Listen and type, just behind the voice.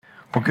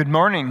Well, good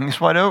morning, East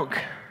White Oak.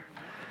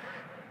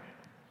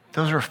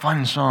 Those are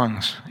fun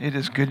songs. It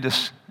is good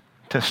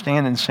to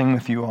stand and sing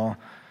with you all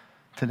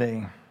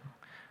today.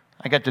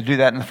 I got to do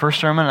that in the first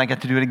sermon. I got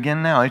to do it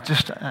again now.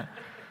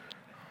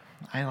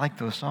 I like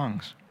those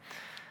songs.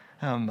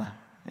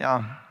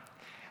 Yeah.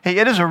 Hey,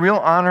 it is a real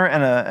honor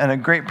and a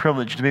great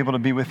privilege to be able to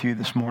be with you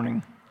this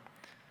morning.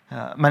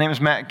 My name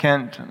is Matt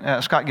Kent.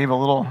 Scott gave a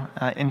little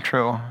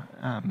intro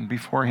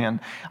beforehand.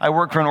 I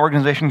work for an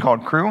organization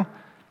called Cru.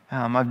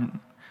 I've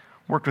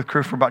worked with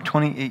Cru for about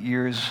 28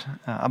 years,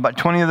 about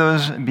 20 of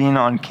those being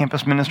on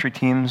campus ministry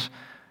teams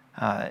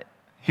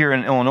here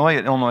in Illinois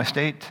at Illinois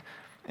State,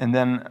 and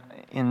then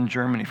in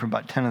Germany for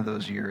about 10 of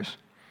those years.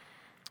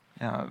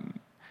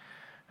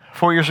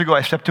 4 years ago,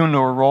 I stepped into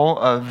a role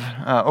of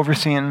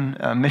overseeing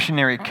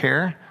missionary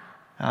care,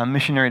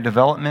 missionary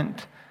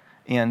development,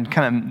 and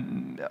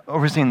kind of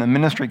overseeing the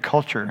ministry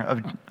culture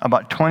of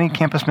about 20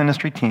 campus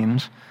ministry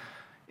teams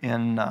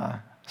in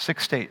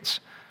 6 states.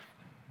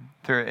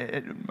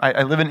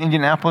 I live in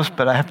Indianapolis,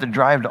 but I have to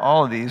drive to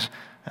all of these.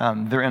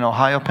 They're in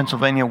Ohio,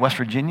 Pennsylvania, West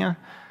Virginia,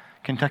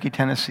 Kentucky,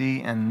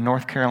 Tennessee, and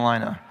North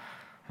Carolina.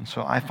 And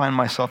so I find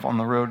myself on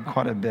the road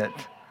quite a bit.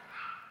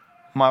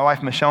 My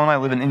wife, Michelle, and I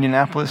live in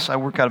Indianapolis. I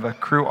work out of a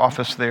Cru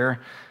office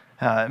there.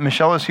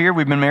 Michelle is here.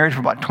 We've been married for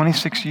about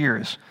 26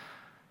 years.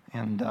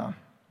 And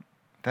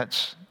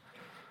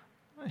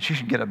she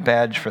should get a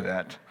badge for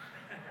that.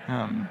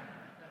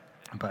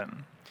 But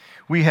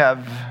we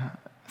have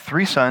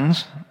 3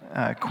 sons,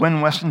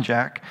 Quinn, Wes, and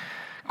Jack.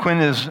 Quinn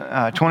is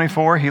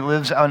 24. He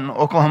lives out in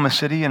Oklahoma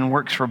City and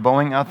works for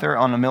Boeing out there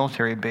on a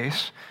military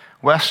base.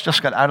 Wes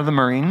just got out of the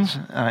Marines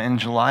in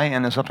July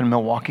and is up in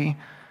Milwaukee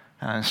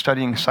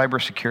studying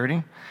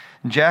cybersecurity.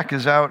 Jack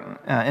is out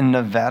in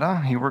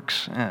Nevada. He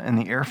works in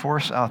the Air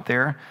Force out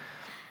there.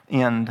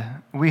 And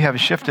we have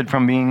shifted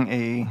from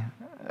being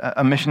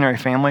a missionary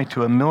family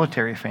to a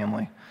military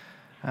family.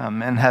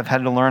 And have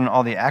had to learn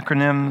all the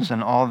acronyms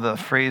and all the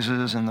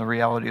phrases and the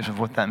realities of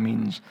what that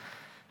means.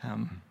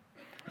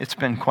 It's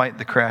been quite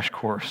the crash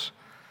course.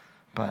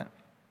 But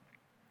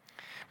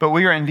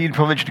we are indeed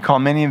privileged to call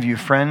many of you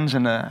friends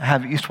and to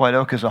have East White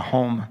Oak as a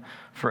home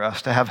for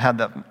us, to have had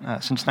that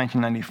since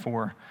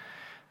 1994.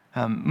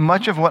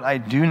 Much of what I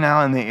do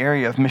now in the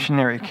area of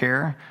missionary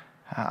care,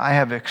 I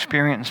have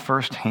experienced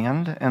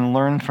firsthand and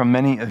learned from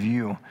many of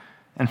you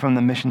and from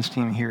the missions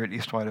team here at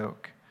East White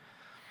Oak.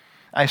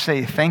 I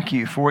say thank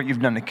you for what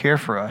you've done to care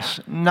for us,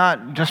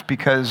 not just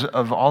because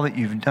of all that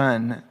you've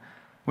done,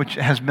 which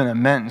has been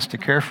immense to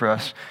care for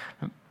us,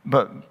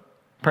 but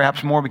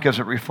perhaps more because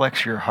it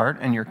reflects your heart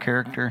and your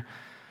character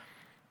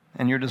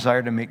and your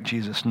desire to make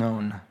Jesus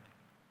known.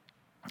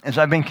 As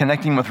I've been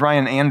connecting with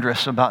Ryan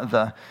Andrus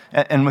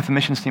and with the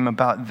missions team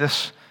about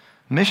this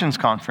missions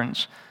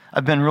conference,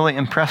 I've been really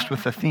impressed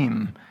with the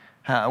theme,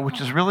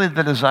 which is really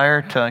the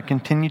desire to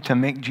continue to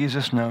make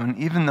Jesus known,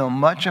 even though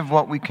much of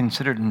what we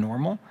considered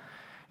normal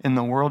in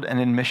the world and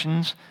in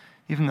missions,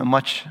 even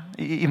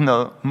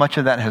though much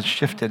of that has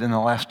shifted in the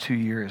last 2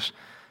 years,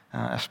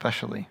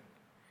 especially.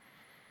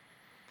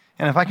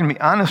 And if I can be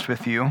honest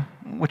with you,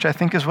 which I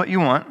think is what you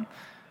want,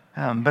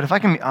 but if I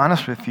can be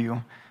honest with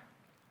you,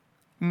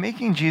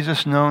 making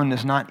Jesus known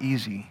is not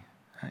easy.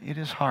 It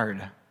is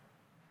hard.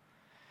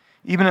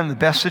 Even in the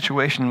best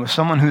situation with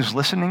someone who's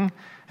listening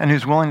and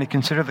who's willing to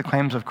consider the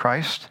claims of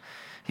Christ,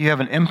 you have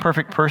an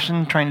imperfect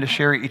person trying to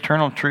share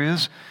eternal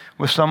truths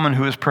with someone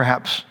who is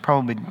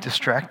probably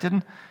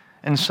distracted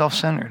and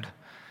self-centered.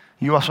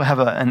 You also have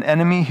an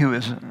enemy who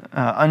is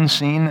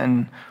unseen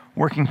and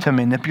working to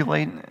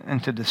manipulate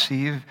and to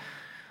deceive.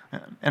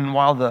 And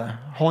while the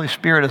Holy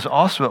Spirit is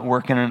also at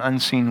work in an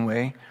unseen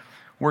way,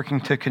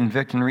 working to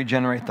convict and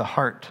regenerate the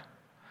heart.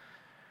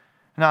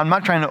 Now, I'm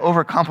not trying to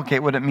overcomplicate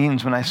what it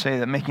means when I say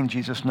that making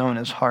Jesus known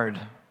is hard.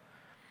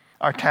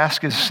 Our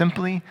task is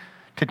simply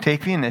to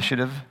take the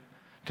initiative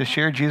to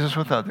share Jesus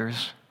with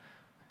others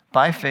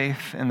by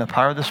faith in the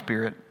power of the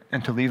Spirit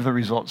and to leave the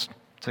results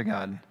to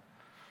God.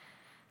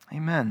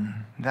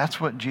 Amen.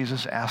 That's what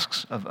Jesus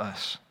asks of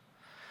us.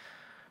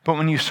 But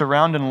when you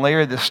surround and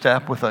layer this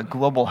step with a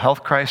global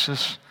health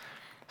crisis,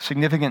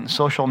 significant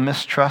social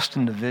mistrust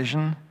and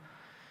division,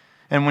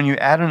 and when you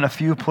add in a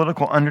few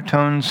political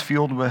undertones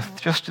fueled with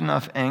just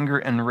enough anger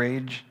and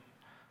rage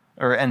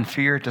and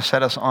fear to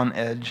set us on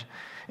edge,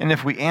 and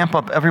if we amp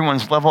up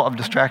everyone's level of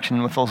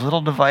distraction with those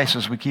little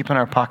devices we keep in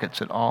our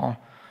pockets at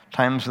all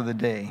times of the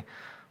day,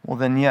 well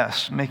then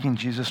yes, making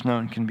Jesus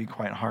known can be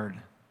quite hard.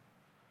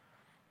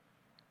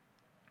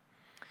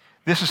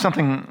 This is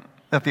something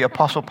that the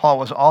Apostle Paul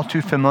was all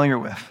too familiar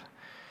with.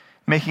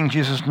 Making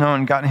Jesus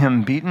known got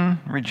him beaten,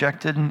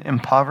 rejected,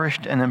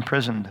 impoverished, and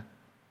imprisoned.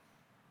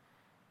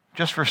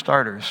 Just for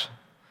starters.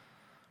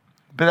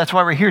 But that's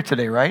why we're here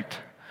today, right?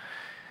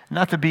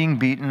 Not the being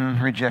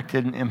beaten,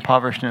 rejected,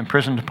 impoverished, and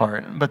imprisoned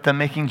part, but the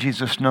making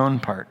Jesus known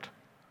part.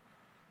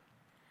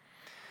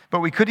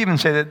 But we could even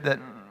say that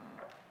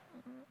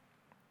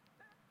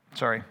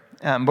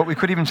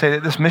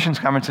this missions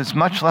conference is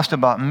much less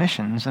about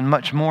missions and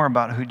much more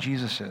about who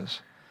Jesus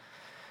is.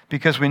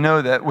 Because we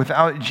know that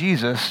without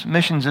Jesus,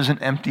 missions is an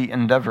empty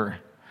endeavor.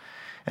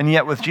 And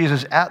yet with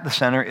Jesus at the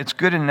center, it's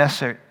good and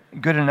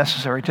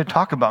necessary to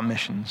talk about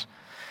missions.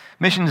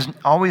 Missions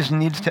always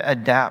needs to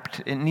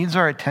adapt. It needs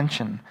our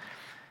attention.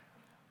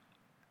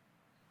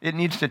 It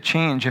needs to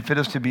change if it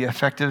is to be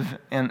effective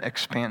and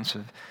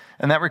expansive.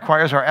 And that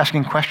requires our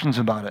asking questions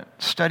about it,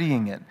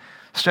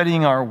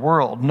 studying our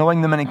world,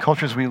 knowing the many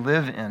cultures we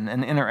live in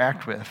and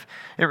interact with.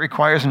 It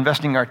requires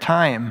investing our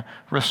time,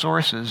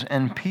 resources,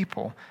 and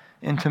people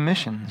into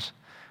missions.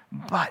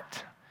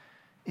 But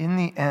in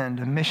the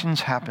end,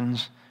 missions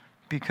happens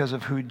because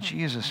of who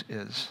Jesus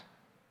is.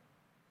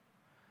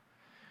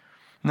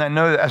 And I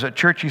know that as a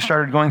church, you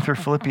started going through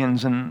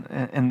Philippians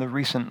in the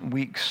recent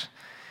weeks.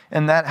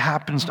 And that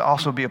happens to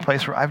also be a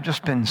place where I've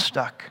just been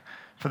stuck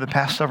for the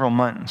past several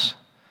months.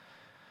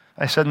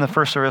 I said in the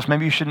first service,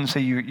 maybe you shouldn't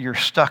say you're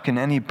stuck in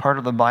any part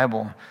of the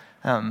Bible,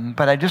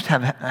 but I just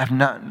have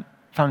not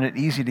found it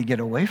easy to get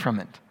away from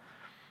it.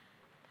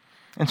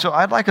 And so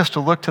I'd like us to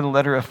look to the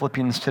letter of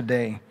Philippians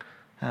today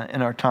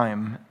in our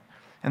time.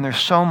 And there's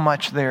so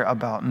much there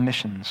about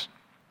missions.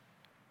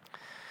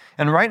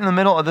 And right in the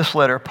middle of this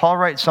letter, Paul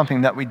writes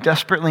something that we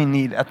desperately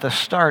need at the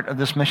start of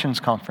this missions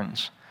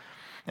conference.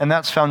 And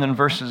that's found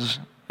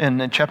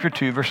in chapter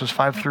 2, verses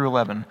 5 through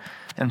 11.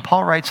 And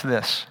Paul writes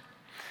this.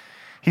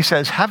 He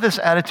says, "Have this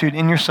attitude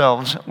in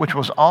yourselves, which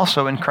was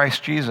also in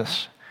Christ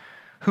Jesus,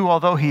 who,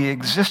 although he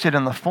existed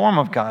in the form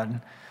of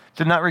God,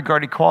 did not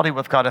regard equality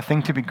with God a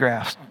thing to be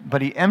grasped,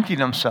 but he emptied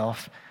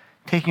himself,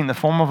 taking the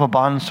form of a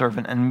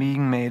bondservant and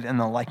being made in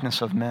the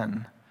likeness of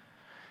men.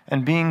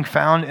 And being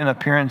found in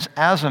appearance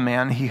as a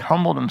man, he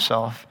humbled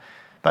himself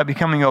by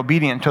becoming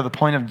obedient to the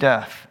point of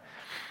death,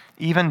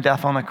 even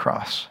death on a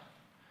cross.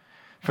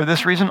 For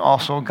this reason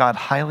also God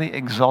highly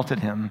exalted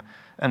him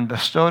and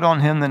bestowed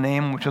on him the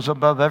name which is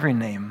above every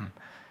name,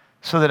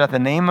 so that at the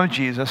name of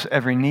Jesus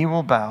every knee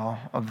will bow,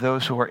 of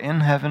those who are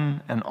in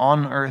heaven and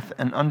on earth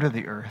and under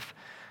the earth,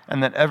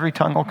 and that every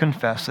tongue will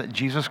confess that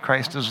Jesus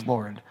Christ is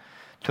Lord,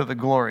 to the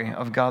glory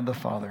of God the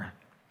Father."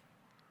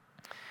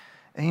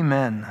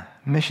 Amen.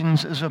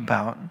 Missions is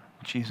about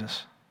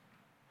Jesus.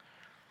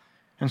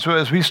 And so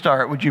as we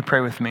start, would you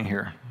pray with me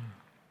here?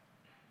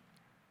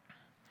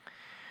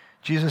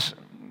 Jesus,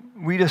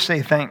 we just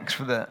say thanks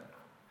for the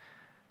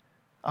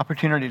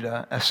opportunity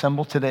to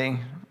assemble today,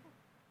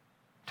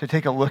 to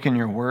take a look in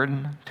your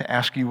word, to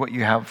ask you what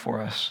you have for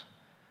us.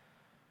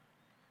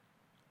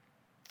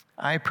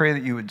 I pray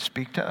that you would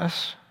speak to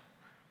us,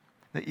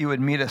 that you would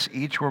meet us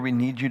each where we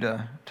need you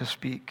to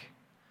speak.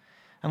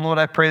 And Lord,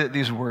 I pray that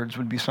these words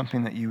would be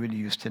something that you would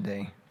use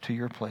today to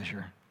your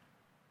pleasure.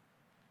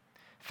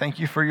 Thank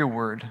you for your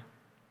word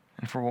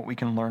and for what we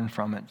can learn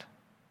from it.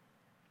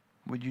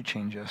 Would you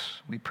change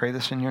us? We pray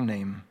this in your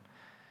name.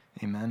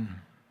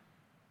 Amen.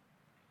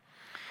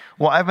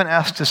 Well, I've been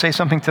asked to say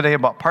something today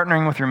about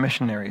partnering with your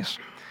missionaries.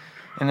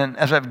 And then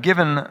as I've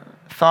given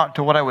thought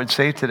to what I would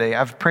say today,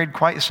 I've prayed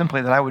quite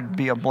simply that I would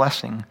be a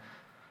blessing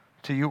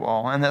to you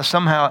all, and that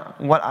somehow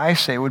what I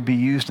say would be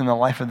used in the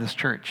life of this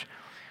church,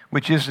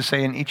 which is to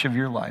say in each of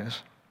your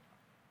lives.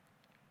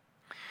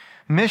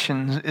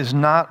 Missions is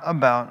not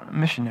about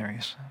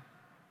missionaries.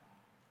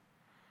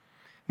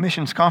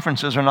 Missions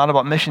conferences are not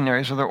about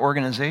missionaries or their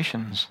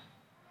organizations.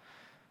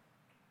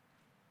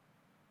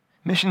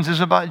 Missions is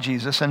about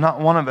Jesus, and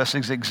not one of us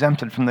is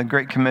exempted from the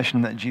great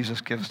commission that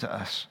Jesus gives to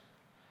us,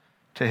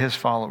 to his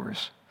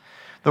followers.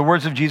 The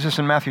words of Jesus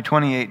in Matthew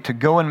 28, to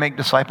go and make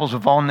disciples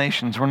of all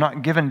nations, were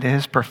not given to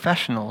his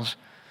professionals,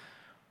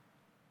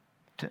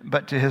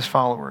 but to his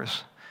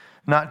followers.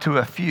 Not to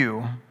a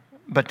few,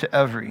 but to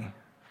every.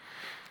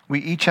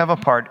 We each have a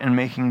part in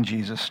making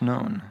Jesus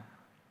known.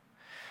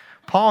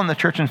 Paul and the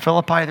church in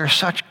Philippi, they're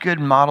such good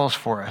models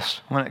for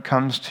us when it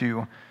comes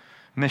to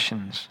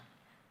missions.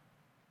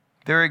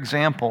 Their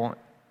example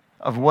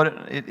of what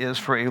it is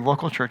for a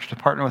local church to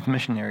partner with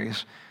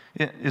missionaries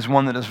is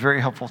one that is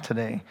very helpful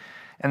today.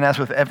 And as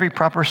with every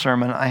proper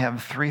sermon, I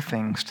have 3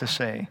 things to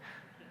say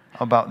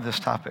about this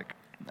topic.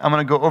 I'm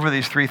going to go over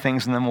these 3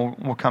 things, and then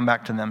we'll come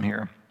back to them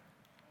here.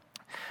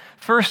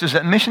 First is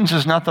that missions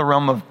is not the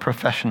realm of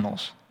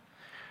professionals.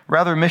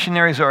 Rather,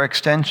 missionaries are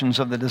extensions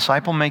of the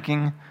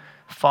disciple-making,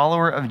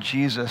 follower of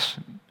Jesus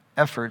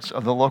efforts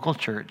of the local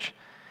church,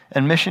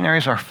 and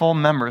missionaries are full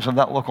members of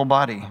that local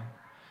body.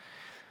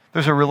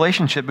 There's a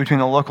relationship between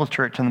the local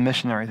church and the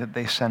missionary that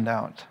they send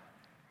out.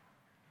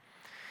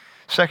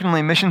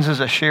 Secondly, missions is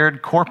a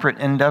shared corporate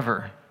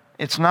endeavor.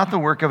 It's not the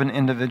work of an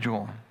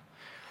individual.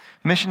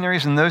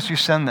 Missionaries and those who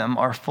send them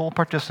are full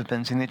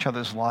participants in each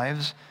other's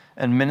lives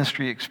and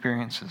ministry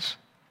experiences.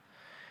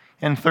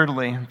 And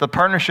thirdly, the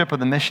partnership of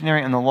the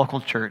missionary and the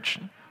local church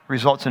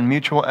results in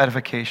mutual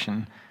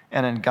edification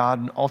and in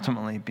God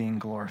ultimately being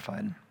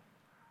glorified.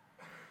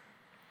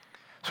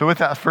 So with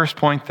that first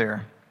point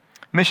there,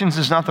 missions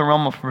is not the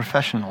realm of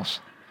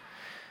professionals.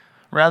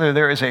 Rather,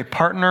 there is a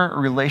partner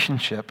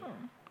relationship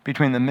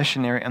between the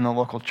missionary and the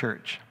local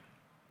church.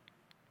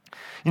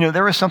 You know,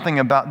 there was something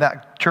about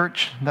that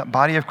church, that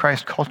body of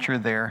Christ culture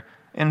there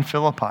in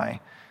Philippi,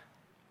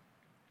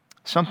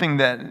 something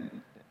that,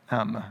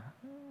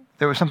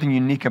 there was something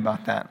unique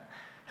about that.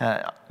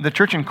 The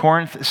church in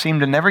Corinth seemed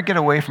to never get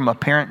away from a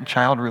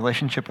parent-child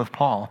relationship with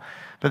Paul,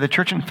 but the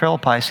church in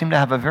Philippi seemed to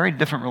have a very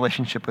different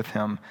relationship with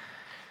him.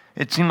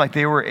 It seemed like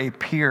they were a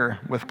peer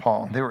with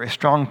Paul. They were a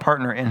strong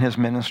partner in his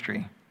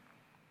ministry.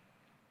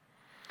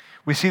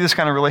 We see this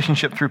kind of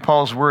relationship through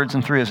Paul's words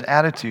and through his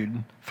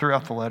attitude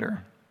throughout the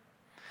letter.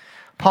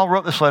 Paul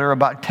wrote this letter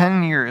about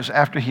 10 years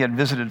after he had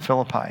visited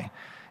Philippi.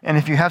 And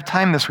if you have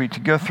time this week to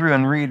go through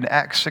and read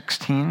Acts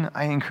 16,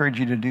 I encourage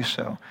you to do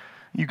so.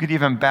 You could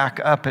even back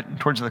up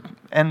towards the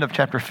end of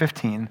chapter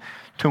 15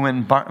 to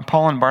when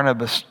Paul and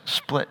Barnabas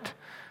split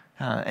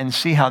and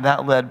see how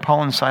that led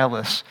Paul and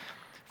Silas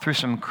through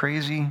some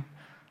crazy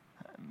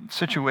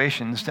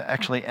situations to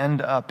actually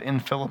end up in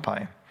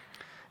Philippi.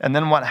 And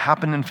then what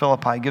happened in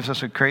Philippi gives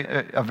us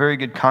a very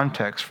good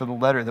context for the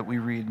letter that we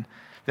read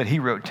that he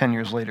wrote 10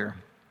 years later.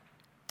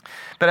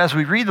 But as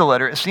we read the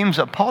letter, it seems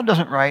that Paul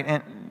doesn't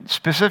write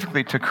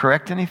specifically to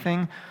correct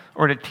anything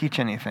or to teach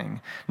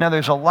anything. Now,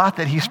 there's a lot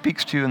that he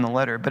speaks to in the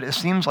letter, but it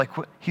seems like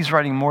he's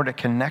writing more to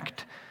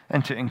connect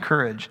and to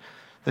encourage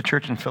the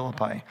church in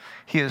Philippi.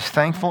 He is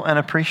thankful and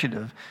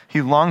appreciative.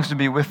 He longs to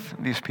be with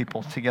these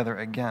people together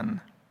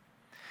again.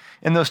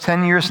 In those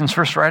 10 years since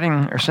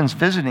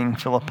visiting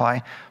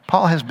Philippi,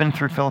 Paul has been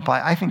through Philippi,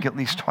 I think, at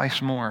least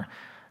twice more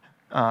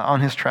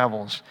on his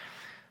travels.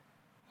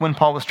 When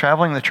Paul was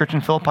traveling, the church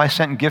in Philippi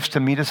sent gifts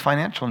to meet his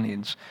financial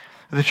needs.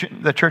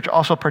 The church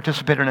also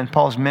participated in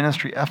Paul's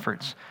ministry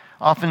efforts,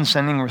 often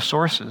sending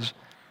resources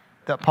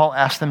that Paul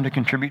asked them to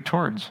contribute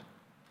towards.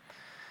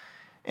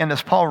 And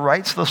as Paul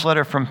writes this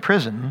letter from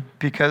prison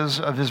because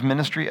of his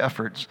ministry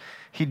efforts,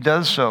 he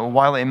does so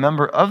while a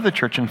member of the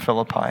church in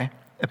Philippi,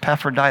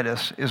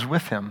 Epaphroditus, is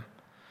with him.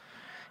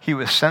 He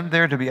was sent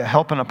there to be a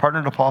help and a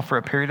partner to Paul for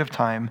a period of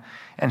time,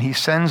 and he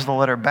sends the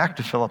letter back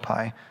to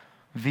Philippi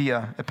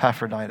via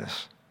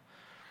Epaphroditus.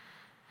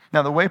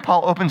 Now, the way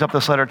Paul opens up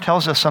this letter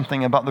tells us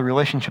something about the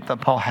relationship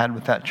that Paul had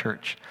with that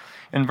church.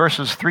 In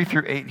verses 3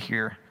 through 8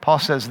 here, Paul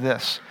says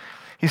this.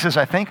 He says,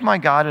 "I thank my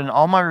God in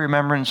all my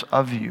remembrance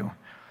of you,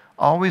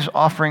 always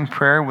offering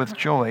prayer with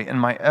joy in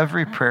my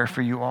every prayer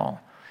for you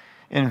all,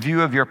 in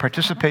view of your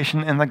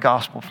participation in the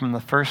gospel from the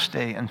first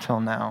day until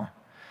now.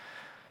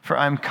 For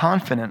I am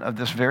confident of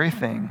this very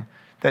thing,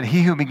 that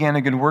he who began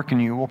a good work in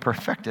you will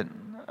perfect it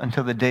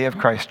until the day of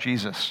Christ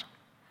Jesus.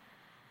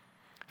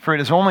 For it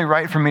is only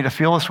right for me to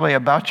feel this way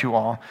about you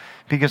all,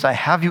 because I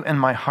have you in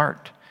my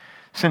heart,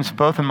 since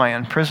both in my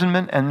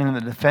imprisonment and in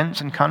the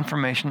defense and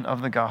confirmation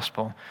of the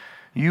gospel,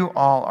 you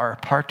all are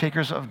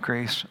partakers of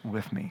grace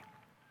with me.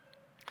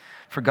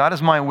 For God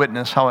is my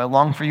witness how I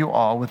long for you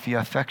all with the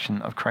affection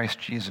of Christ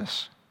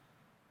Jesus."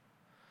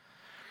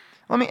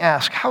 Let me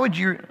ask, how would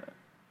you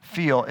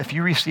feel if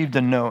you received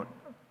a note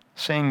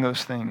saying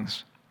those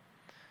things?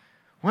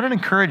 What an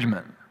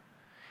encouragement.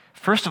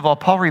 First of all,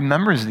 Paul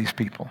remembers these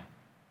people.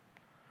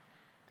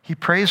 He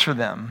prays for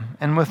them,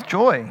 and with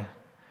joy.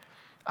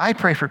 I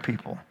pray for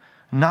people,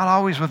 not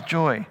always with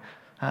joy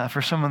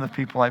for some of the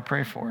people I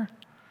pray for.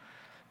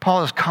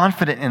 Paul is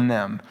confident in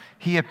them.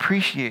 He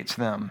appreciates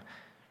them.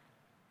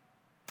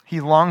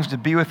 He longs to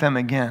be with them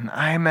again.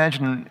 I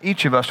imagine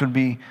each of us would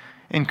be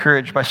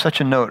encouraged by such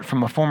a note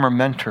from a former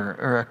mentor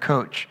or a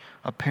coach,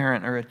 a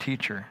parent or a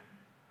teacher.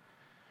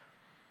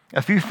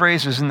 A few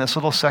phrases in this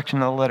little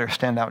section of the letter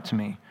stand out to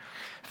me.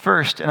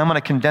 First, and I'm going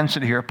to condense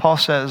it here, Paul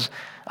says,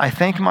 "I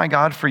thank my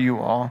God for you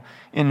all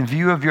in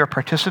view of your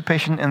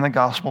participation in the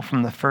gospel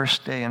from the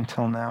first day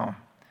until now."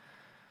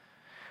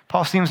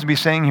 Paul seems to be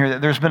saying here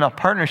that there's been a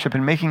partnership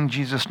in making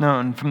Jesus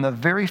known from the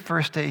very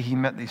first day he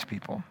met these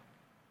people.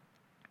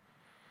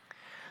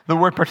 The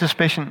word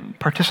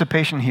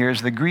participation here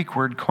is the Greek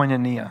word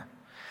koinonia.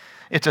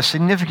 It's a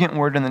significant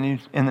word in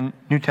the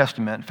New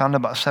Testament, found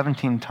about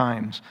 17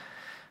 times.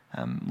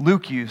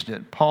 Luke used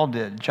it, Paul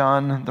did,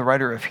 John, the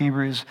writer of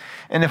Hebrews.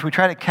 And if we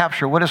try to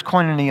capture what does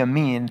koinonia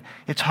mean,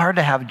 it's hard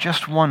to have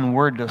just one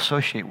word to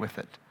associate with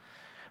it.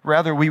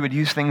 Rather, we would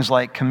use things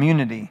like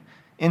community,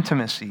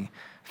 intimacy,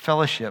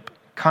 fellowship,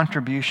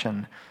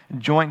 contribution,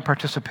 joint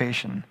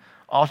participation,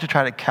 all to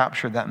try to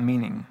capture that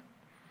meaning.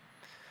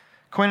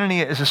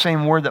 Koinonia is the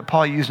same word that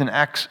Paul used in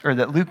Acts, or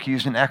that Luke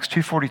used in Acts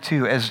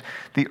 2:42, as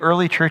the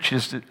early church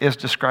is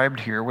described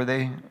here,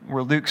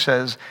 where Luke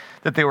says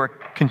that they were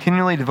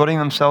continually devoting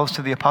themselves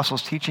to the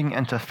apostles' teaching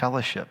and to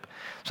fellowship.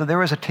 So there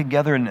was a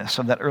togetherness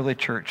of that early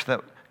church that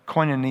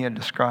koinonia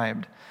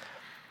described.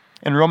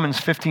 In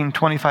Romans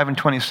 15:25 and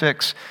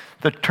 26,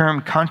 the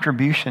term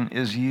contribution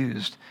is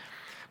used.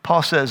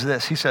 Paul says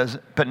this, he says,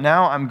 "But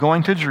now I'm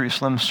going to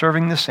Jerusalem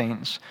serving the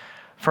saints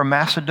for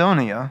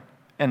Macedonia,"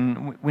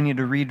 and we need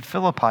to read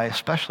Philippi,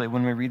 especially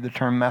when we read the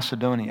term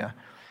Macedonia.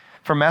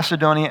 "For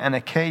Macedonia and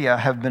Achaia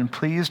have been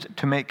pleased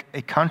to make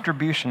a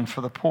contribution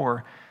for the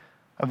poor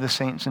of the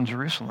saints in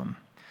Jerusalem."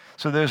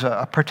 So there's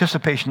a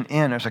participation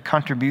there's a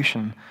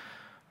contribution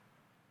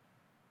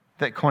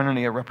that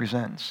koinonia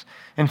represents.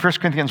 In 1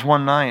 Corinthians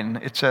 1:9,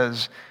 it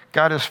says,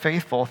 "God is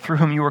faithful, through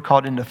whom you were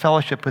called into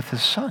fellowship with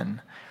his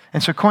Son."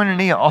 And so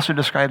koinonia also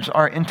describes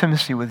our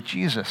intimacy with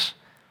Jesus.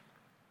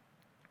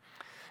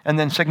 And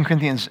then 2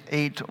 Corinthians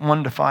 8,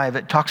 1-5,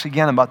 it talks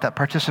again about that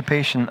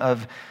participation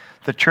of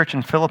the church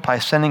in Philippi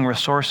sending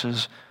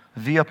resources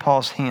via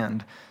Paul's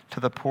hand to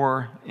the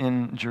poor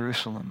in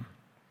Jerusalem.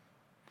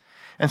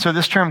 And so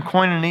this term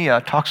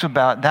koinonia talks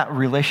about that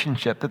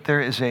relationship, that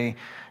there is a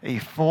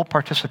full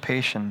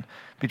participation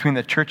between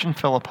the church in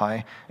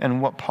Philippi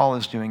and what Paul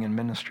is doing in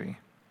ministry.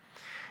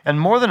 And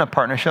more than a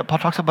partnership, Paul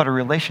talks about a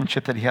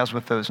relationship that he has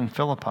with those in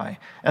Philippi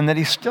and that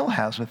he still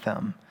has with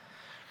them.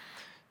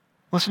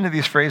 Listen to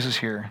these phrases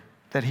here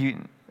that he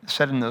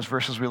said in those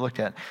verses we looked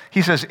at.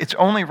 He says, "It's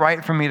only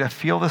right for me to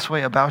feel this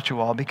way about you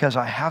all because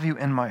I have you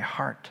in my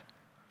heart."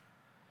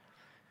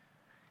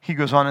 He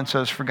goes on and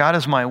says, "For God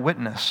is my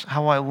witness,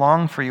 how I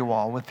long for you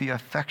all with the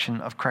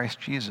affection of Christ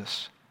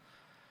Jesus."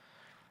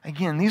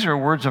 Again, these are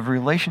words of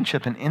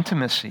relationship and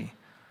intimacy.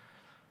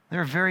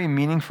 They're very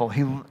meaningful.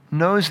 He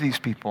knows these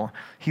people,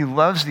 he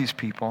loves these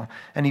people,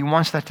 and he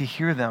wants that to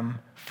hear them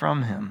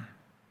from him.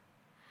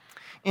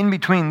 In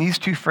between these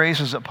two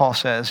phrases that Paul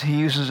says, he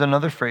uses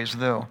another phrase,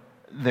 though,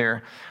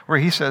 there, where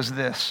he says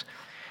this,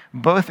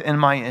 "Both in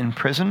my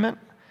imprisonment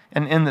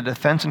and in the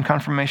defense and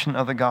confirmation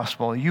of the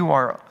gospel, you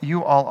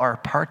all are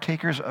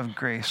partakers of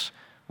grace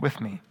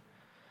with me."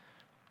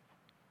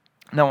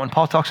 Now, when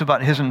Paul talks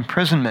about his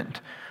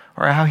imprisonment,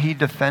 or how he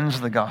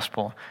defends the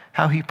gospel,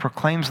 how he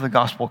proclaims the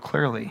gospel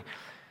clearly,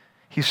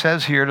 he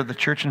says here to the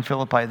church in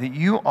Philippi that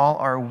you all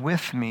are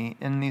with me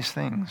in these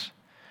things.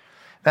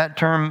 That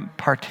term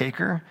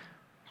partaker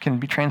can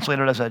be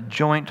translated as a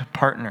joint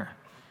partner.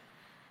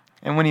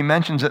 And when he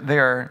mentions that they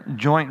are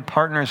joint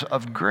partners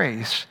of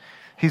grace,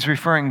 he's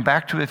referring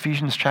back to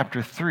Ephesians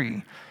chapter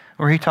 3,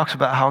 where he talks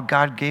about how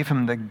God gave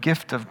him the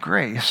gift of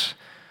grace,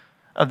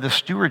 of the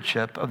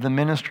stewardship of the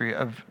ministry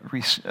of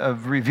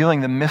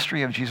revealing the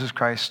mystery of Jesus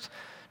Christ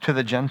to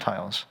the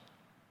Gentiles.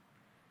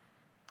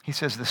 He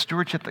says, the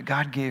stewardship that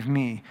God gave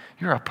me,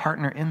 you're a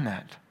partner in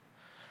that.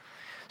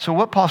 So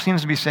what Paul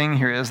seems to be saying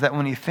here is that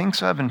when he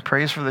thinks of and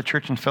prays for the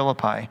church in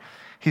Philippi,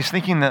 he's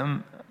thinking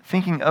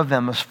of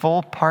them as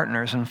full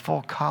partners and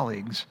full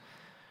colleagues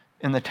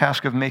in the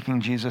task of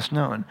making Jesus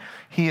known.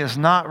 He is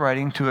not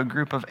writing to a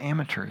group of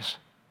amateurs.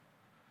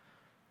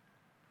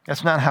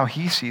 That's not how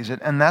he sees it,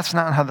 and that's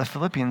not how the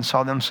Philippians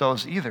saw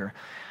themselves either.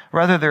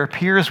 Rather, they're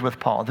peers with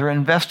Paul. They're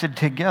invested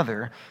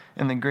together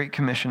in the Great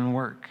Commission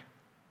work.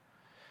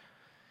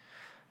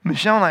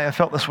 Michelle and I have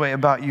felt this way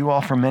about you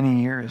all for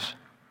many years.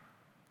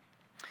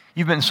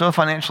 You've been so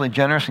financially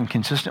generous and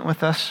consistent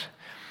with us,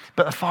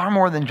 but far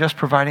more than just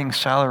providing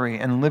salary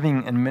and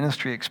living and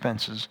ministry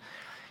expenses.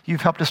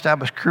 You've helped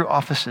establish crew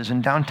offices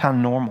in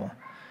downtown Normal.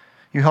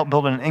 You helped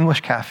build an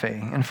English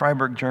cafe in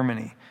Freiburg,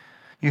 Germany.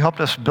 You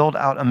helped us build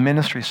out a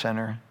ministry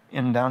center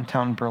in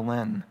downtown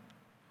Berlin.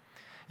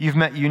 You've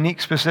met unique,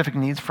 specific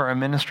needs for our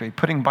ministry,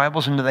 putting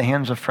Bibles into the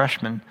hands of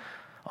freshmen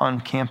on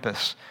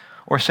campus,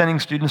 or sending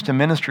students to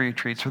ministry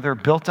retreats where they're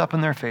built up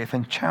in their faith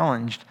and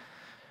challenged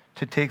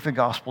to take the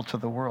gospel to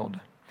the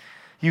world.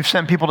 You've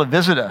sent people to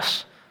visit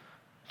us,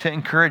 to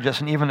encourage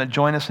us, and even to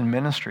join us in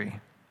ministry.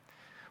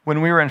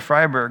 When we were in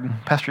Freiburg,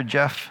 Pastor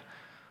Jeff,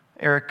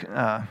 Eric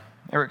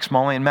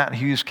Smalley, and Matt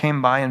Hughes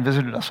came by and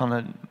visited us on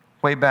the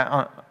way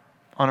back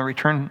on a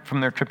return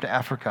from their trip to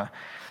Africa.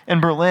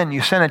 In Berlin,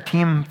 you sent a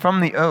team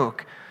from the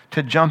Oak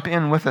to jump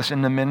in with us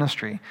in the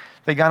ministry.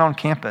 They got on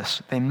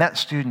campus. They met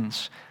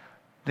students.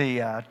 They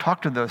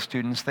talked to those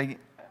students. They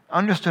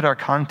understood our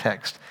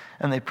context,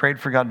 and they prayed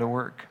for God to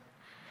work.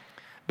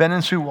 Ben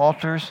and Sue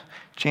Walters,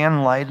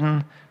 Jan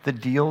Leiden, the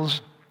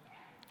Deals,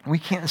 we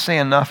can't say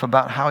enough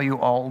about how you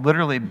all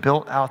literally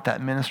built out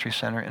that ministry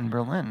center in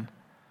Berlin,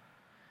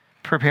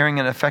 preparing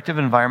an effective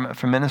environment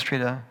for ministry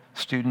to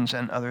students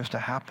and others to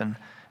happen.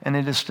 And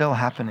it is still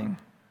happening.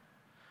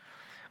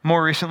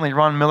 More recently,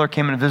 Ron Miller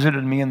came and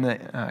visited me in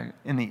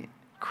the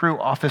crew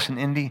office in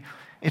Indy.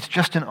 It's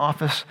just an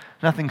office,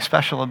 nothing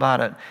special about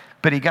it.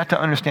 But he got to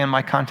understand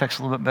my context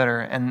a little bit better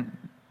and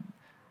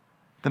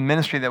the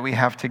ministry that we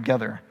have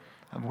together,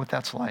 of what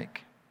that's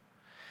like.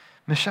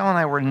 Michelle and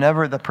I were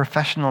never the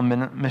professional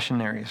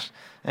missionaries,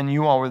 and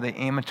you all were the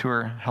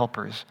amateur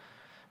helpers.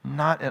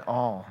 Not at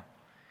all.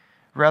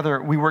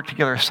 Rather, we worked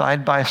together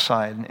side by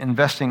side,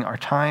 investing our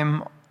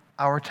time,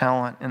 our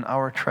talent, and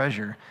our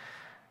treasure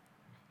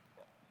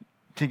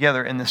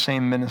together in the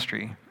same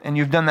ministry. And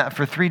you've done that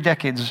for 3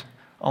 decades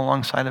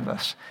alongside of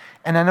us.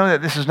 And I know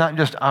that this is not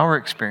just our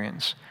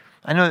experience.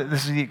 I know that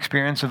this is the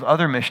experience of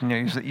other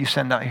missionaries that you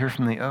send out here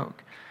from the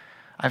Oak.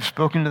 I've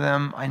spoken to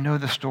them. I know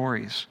the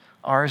stories.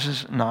 Ours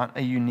is not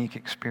a unique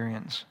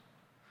experience.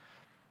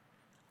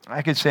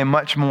 I could say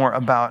much more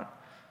about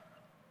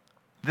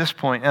this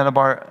point and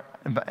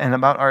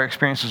about our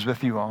experiences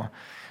with you all.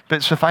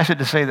 But suffice it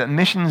to say that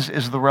missions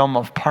is the realm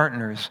of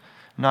partners,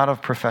 not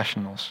of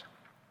professionals.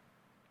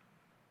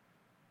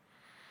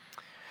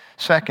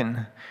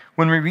 Second,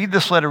 when we read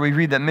this letter, we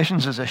read that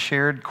missions is a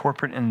shared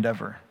corporate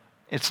endeavor.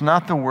 It's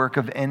not the work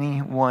of any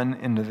one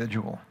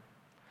individual.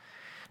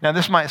 Now,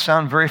 this might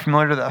sound very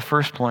familiar to that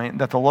first point,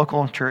 that the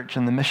local church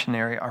and the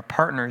missionary are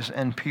partners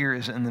and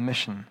peers in the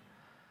mission.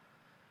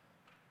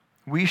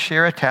 We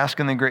share a task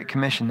in the Great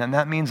Commission, and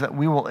that means that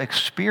we will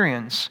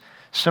experience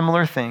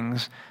similar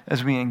things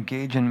as we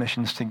engage in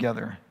missions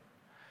together.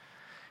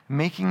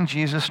 Making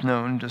Jesus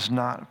known does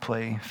not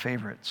play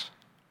favorites.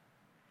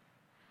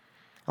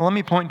 Now, let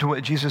me point to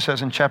what Jesus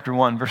says in chapter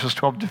 1, verses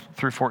 12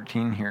 through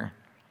 14 here.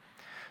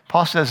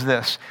 Paul says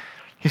this.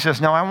 He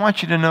says, "Now I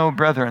want you to know,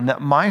 brethren,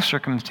 that my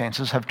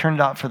circumstances have turned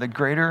out for the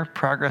greater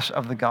progress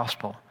of the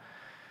gospel,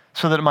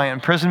 so that my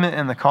imprisonment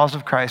in the cause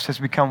of Christ has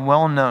become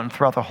well known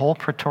throughout the whole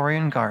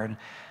Praetorian Guard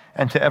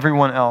and to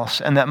everyone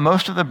else, and that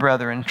most of the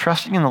brethren,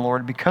 trusting in the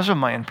Lord because of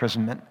my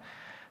imprisonment,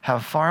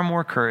 have far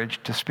more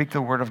courage to speak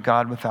the word of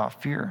God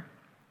without fear."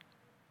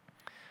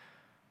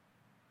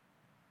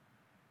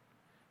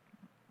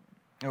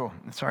 Oh,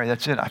 sorry,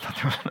 that's it. I thought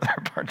there was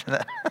another part to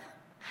that.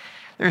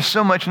 There's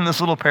so much in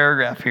this little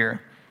paragraph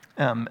here.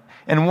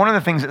 And one of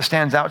the things that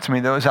stands out to me,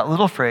 though, is that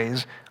little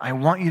phrase, "I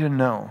want you to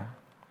know."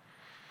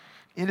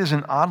 It is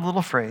an odd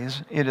little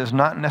phrase. It is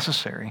not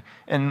necessary.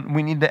 And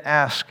we need to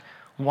ask,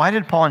 why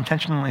did Paul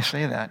intentionally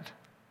say that?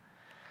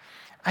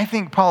 I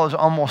think Paul is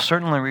almost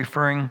certainly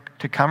referring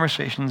to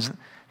conversations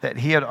that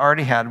he had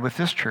already had with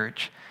this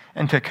church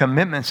and to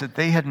commitments that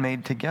they had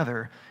made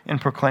together in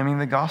proclaiming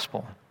the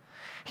gospel.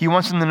 He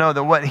wants them to know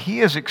that what he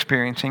is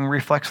experiencing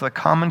reflects the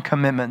common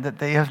commitment that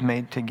they have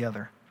made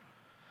together.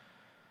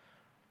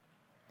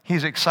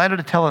 He's excited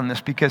to tell them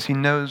this because he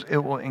knows it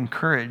will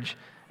encourage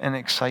and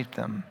excite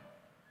them.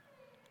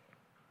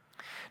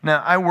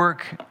 Now, I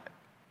work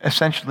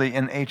essentially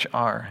in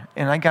HR,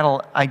 and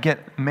I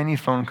get many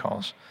phone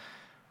calls.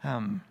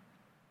 I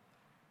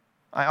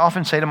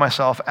often say to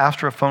myself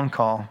after a phone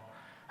call,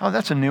 "Oh,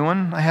 that's a new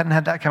one. I hadn't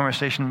had that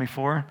conversation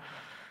before.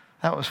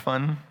 That was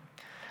fun."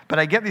 But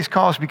I get these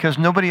calls because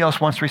nobody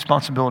else wants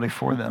responsibility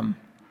for them.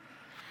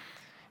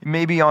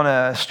 Maybe on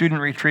a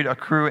student retreat, a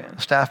crew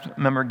staff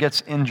member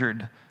gets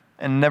injured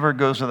and never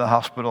goes to the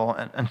hospital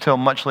until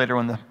much later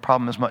when the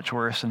problem is much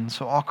worse. And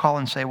so I'll call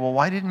and say, "Well,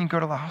 why didn't you go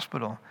to the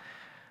hospital?"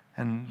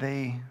 And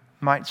they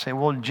might say,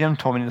 "Well, Jim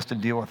told me just to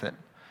deal with it."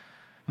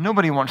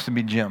 Nobody wants to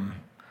be Jim.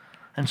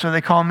 And so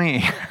they call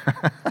me.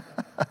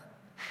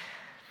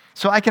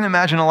 So I can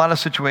imagine a lot of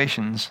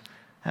situations.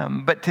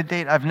 But to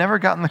date, I've never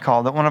gotten the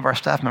call that one of our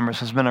staff members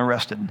has been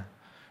arrested.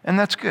 And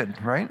that's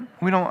good, right?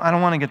 I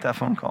don't want to get that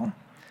phone call.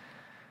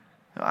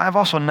 I've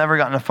also never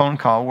gotten a phone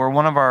call where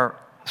one of our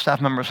staff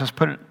members has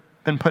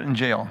been put in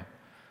jail.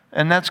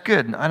 And that's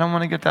good. I don't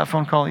want to get that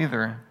phone call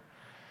either.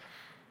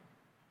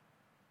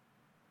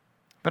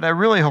 But I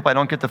really hope I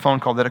don't get the phone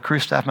call that a crew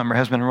staff member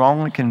has been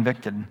wrongly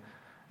convicted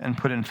and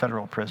put in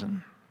federal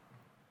prison.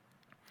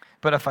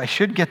 But if I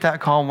should get that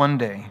call one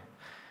day,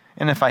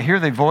 and if I hear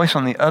the voice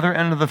on the other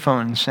end of the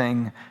phone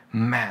saying,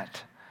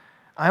 "Matt,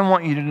 I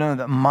want you to know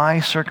that my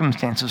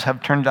circumstances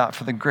have turned out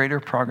for the greater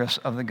progress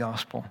of the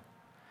gospel,"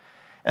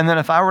 and then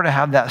if I were to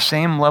have that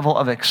same level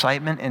of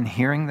excitement in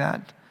hearing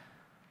that,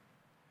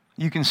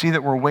 you can see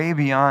that we're way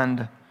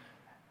beyond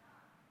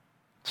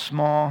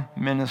small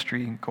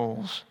ministry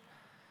goals.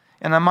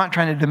 And I'm not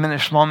trying to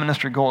diminish small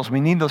ministry goals.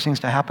 We need those things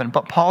to happen.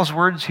 But Paul's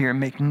words here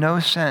make no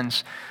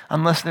sense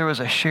unless there was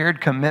a shared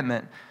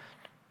commitment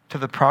to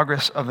the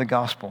progress of the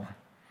gospel.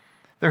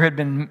 There had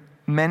been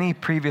many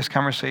previous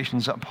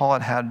conversations that Paul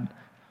had had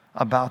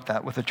about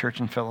that with the church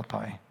in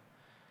Philippi.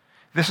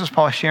 This is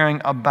Paul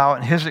sharing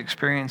about his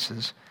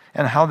experiences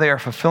and how they are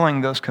fulfilling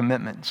those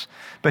commitments.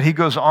 But he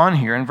goes on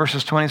here in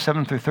verses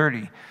 27 through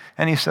 30,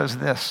 and he says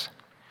this,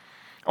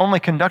 "Only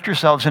conduct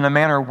yourselves in a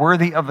manner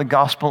worthy of the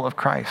gospel of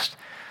Christ,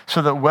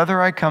 so that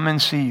whether I come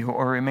and see you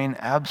or remain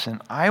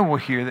absent, I will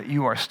hear that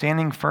you are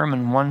standing firm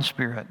in one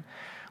spirit,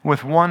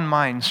 with one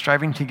mind,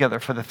 striving together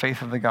for the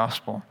faith of the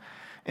gospel,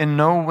 in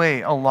no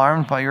way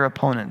alarmed by your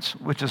opponents,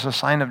 which is a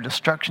sign of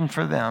destruction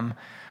for them,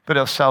 but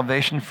of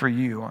salvation for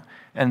you,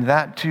 and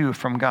that too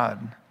from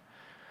God.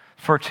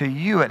 For to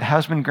you it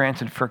has been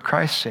granted for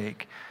Christ's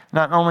sake,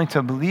 not only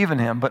to believe in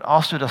him, but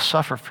also to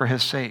suffer for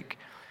his sake,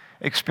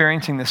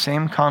 experiencing the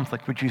same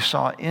conflict which you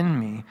saw in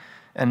me,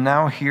 and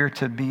now hear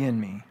to be in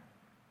me."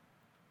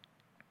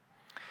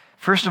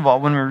 First of all,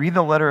 when we read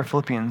the letter of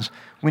Philippians,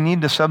 we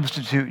need to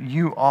substitute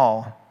 "you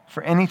all"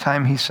 for any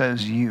time he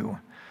says "you."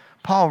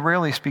 Paul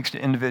rarely speaks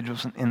to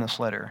individuals in this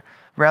letter.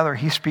 Rather,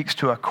 he speaks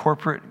to a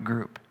corporate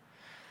group.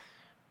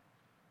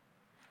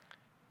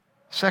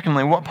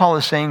 Secondly, what Paul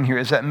is saying here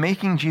is that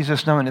making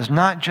Jesus known is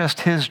not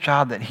just his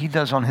job that he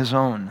does on his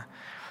own.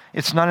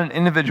 It's not an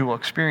individual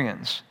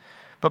experience.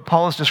 But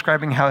Paul is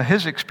describing how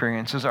his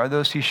experiences are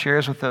those he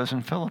shares with those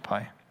in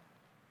Philippi.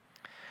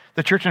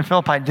 The church in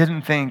Philippi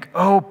didn't think,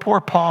 "Oh, poor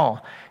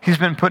Paul, he's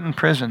been put in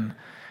prison.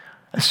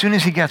 As soon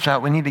as he gets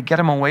out, we need to get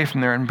him away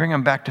from there and bring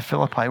him back to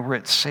Philippi where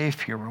it's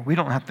safe here, where we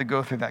don't have to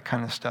go through that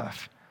kind of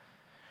stuff."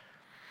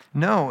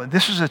 No,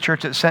 this is a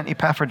church that sent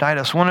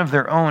Epaphroditus, one of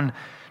their own,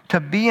 to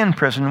be in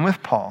prison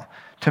with Paul,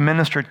 to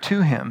minister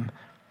to him,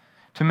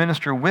 to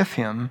minister with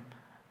him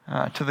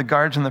to the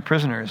guards and the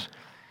prisoners.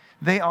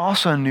 They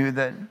also knew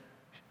that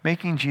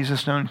making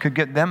Jesus known could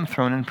get them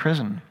thrown in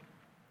prison.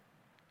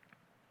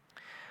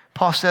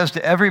 Paul says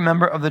to every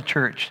member of the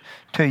church,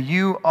 to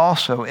you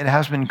also it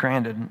has been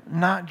granted,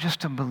 not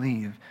just to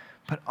believe,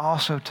 but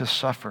also to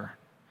suffer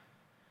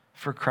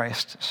for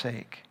Christ's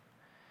sake.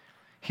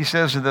 He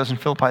says to those in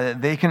Philippi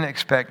that they can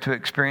expect to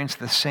experience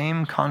the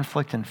same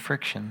conflict and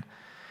friction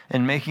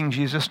in making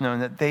Jesus known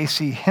that they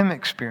see him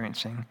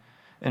experiencing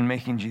in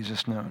making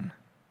Jesus known.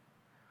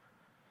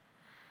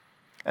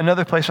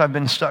 Another place I've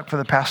been stuck for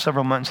the past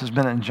several months has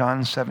been in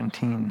John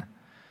 17.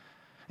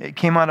 It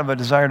came out of a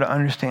desire to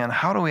understand,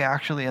 how do we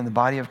actually in the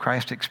body of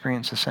Christ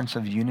experience a sense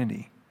of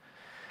unity?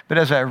 But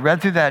as I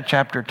read through that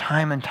chapter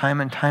time and time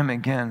and time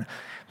again,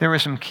 there were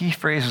some key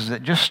phrases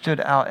that just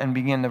stood out and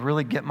began to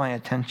really get my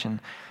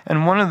attention.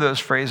 And one of those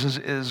phrases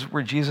is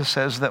where Jesus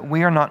says that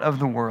we are not of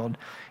the world,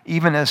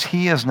 even as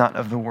he is not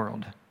of the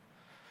world.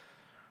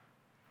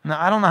 Now,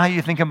 I don't know how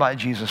you think about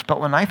Jesus, but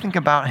when I think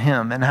about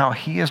him and how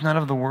he is not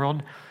of the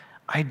world,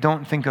 I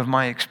don't think of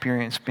my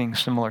experience being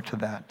similar to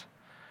that.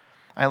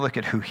 I look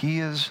at who he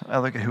is, I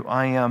look at who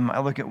I am, I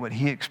look at what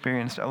he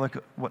experienced, I look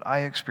at what I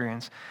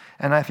experience,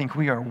 and I think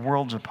we are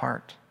worlds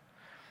apart.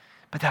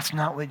 But that's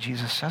not what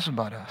Jesus says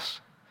about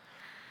us.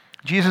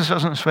 Jesus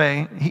doesn't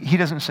say, he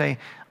doesn't say,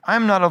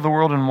 I'm not of the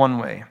world in one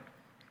way.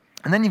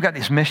 And then you've got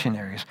these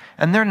missionaries,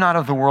 and they're not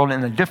of the world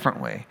in a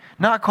different way.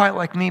 Not quite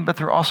like me, but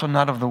they're also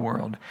not of the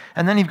world.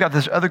 And then you've got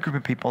this other group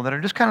of people that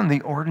are just kind of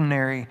the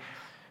ordinary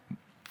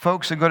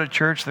folks that go to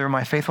church, they're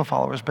my faithful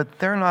followers, but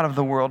they're not of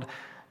the world.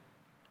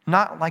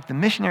 Not like the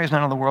missionaries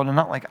not of the world, and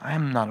not like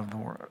I'm not of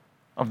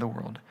the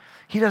world.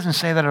 He doesn't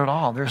say that at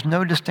all. There's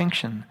no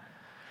distinction.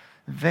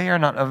 They are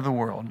not of the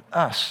world,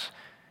 us,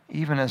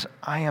 even as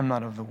I am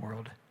not of the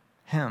world,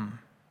 him.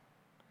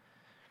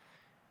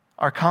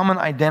 Our common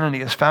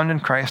identity is found in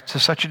Christ to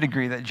such a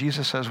degree that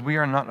Jesus says we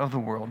are not of the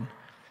world,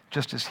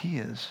 just as he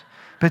is.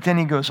 But then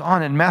he goes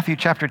on. In Matthew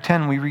chapter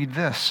 10, we read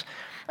this: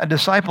 a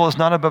disciple is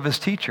not above his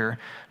teacher,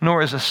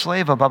 nor is a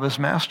slave above his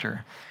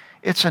master.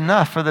 It's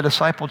enough for the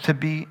disciple to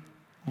be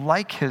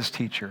like his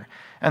teacher,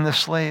 and the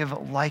slave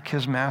like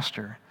his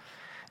master.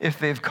 If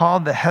they've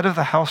called the head of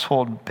the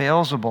household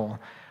Beelzebul,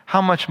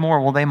 how much more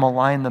will they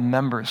malign the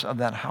members of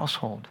that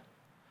household?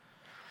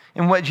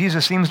 And what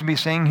Jesus seems to be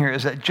saying here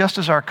is that just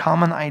as our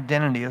common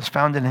identity is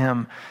found in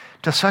him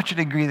to such a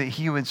degree that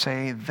he would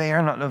say, they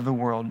are not of the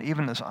world,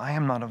 even as I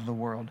am not of the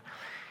world.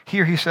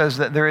 Here he says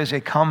that there is a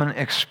common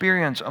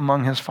experience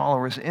among his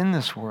followers in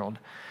this world,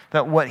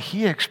 that what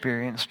he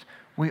experienced,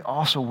 we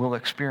also will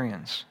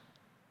experience.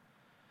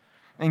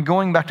 And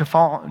going back to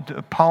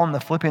Paul in the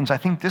Philippians, I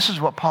think this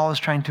is what Paul is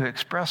trying to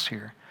express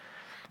here,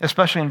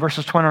 especially in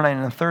verses 29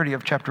 and 30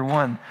 of chapter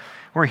 1,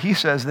 where he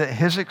says that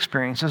his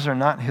experiences are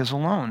not his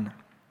alone.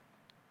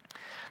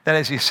 That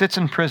as he sits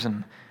in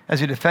prison, as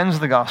he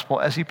defends the gospel,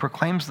 as he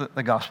proclaims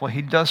the gospel,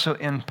 he does so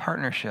in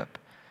partnership,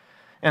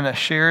 in a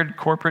shared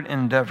corporate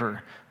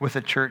endeavor with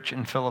the church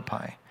in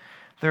Philippi.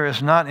 There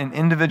is not an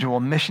individual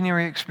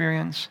missionary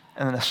experience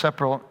and then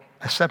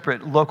a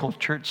separate local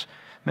church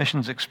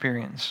missions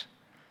experience.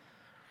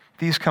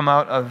 These come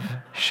out of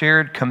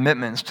shared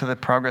commitments to the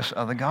progress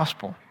of the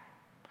gospel.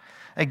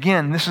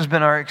 Again, this has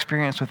been our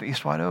experience with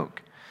East White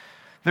Oak.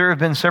 There have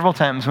been several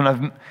times when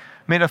I've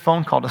made a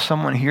phone call to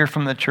someone here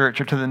from the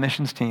church or to the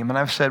missions team, and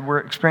I've said, we're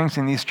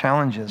experiencing these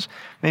challenges.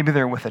 Maybe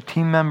they're with a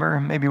team member,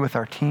 maybe with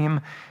our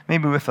team,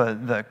 maybe with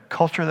the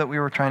culture that we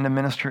were trying to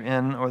minister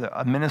in, or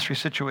a ministry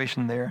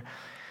situation there.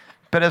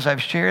 But as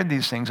I've shared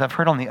these things, I've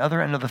heard on the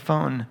other end of the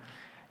phone,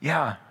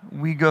 yeah,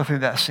 we go through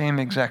that same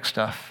exact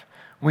stuff.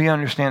 We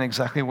understand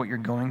exactly what you're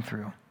going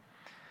through.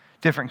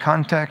 Different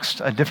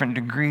context, a different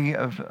degree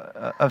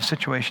of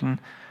situation,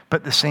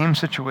 but the same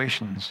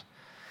situations.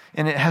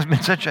 And it has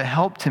been such a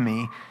help to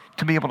me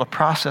to be able to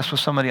process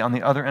with somebody on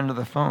the other end of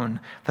the phone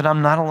that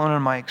I'm not alone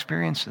in my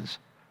experiences.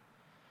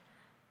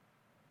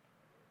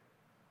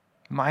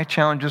 My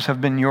challenges have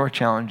been your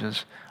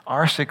challenges.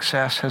 Our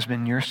success has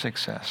been your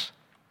success.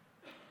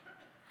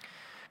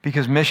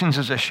 Because missions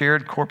is a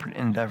shared corporate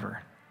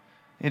endeavor.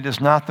 It is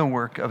not the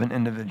work of an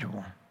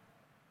individual.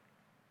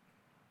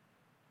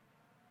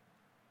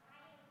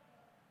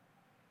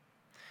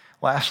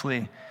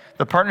 Lastly,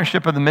 the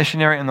partnership of the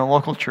missionary and the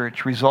local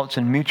church results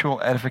in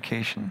mutual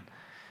edification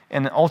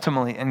and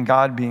ultimately in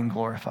God being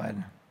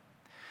glorified.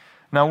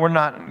 Now, we're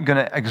not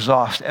going to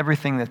exhaust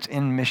everything that's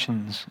in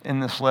missions in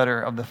this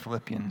letter of the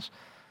Philippians.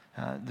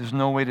 There's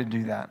no way to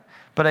do that.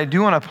 But I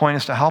do want to point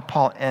us to how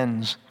Paul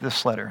ends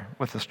this letter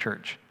with this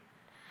church.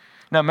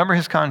 Now, remember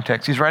his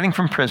context. He's writing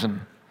from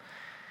prison.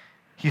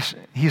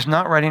 He's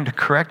not writing to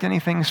correct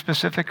anything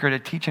specific or to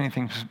teach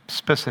anything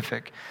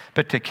specific,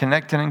 but to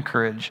connect and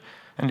encourage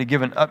and to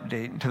give an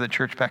update to the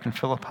church back in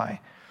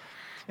Philippi.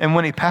 And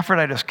when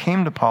Epaphroditus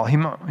came to Paul, he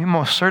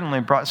most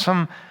certainly brought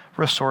some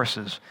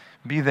resources,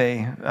 be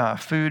they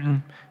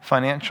food,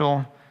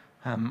 financial,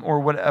 or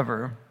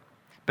whatever.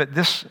 But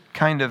this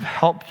kind of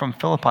help from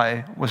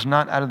Philippi was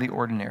not out of the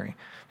ordinary.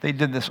 They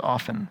did this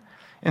often.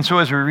 And so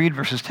as we read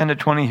verses 10 to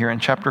 20 here in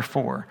chapter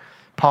 4,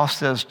 Paul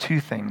says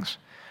two things.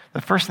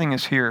 The first thing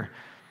is here,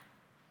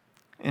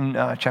 in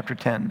chapter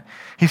 10.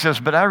 He says,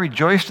 "But I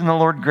rejoiced in the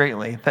Lord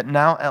greatly that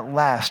now at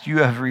last you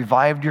have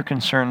revived your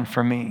concern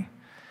for me.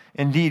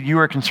 Indeed, you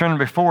were concerned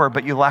before,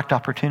 but you lacked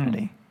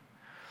opportunity.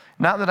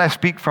 Not that I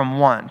speak from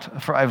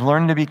want, for I've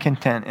learned to be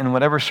content in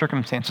whatever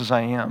circumstances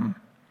I am.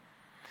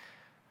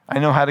 I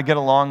know how to get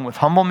along with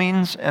humble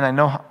means, and I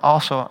know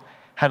also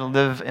how to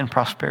live in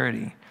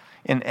prosperity.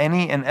 In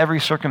any and every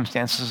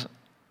circumstances,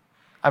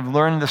 I've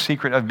learned the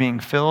secret of being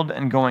filled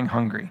and going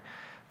hungry,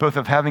 both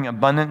of having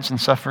abundance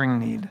and suffering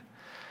need.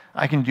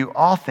 I can do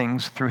all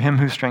things through him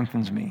who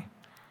strengthens me.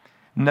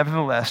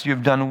 Nevertheless, you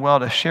have done well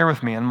to share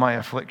with me in my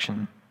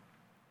affliction."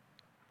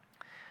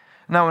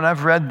 Now, when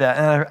I've read that,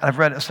 and I've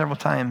read it several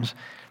times,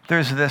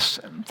 there's this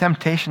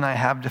temptation I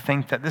have to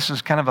think that this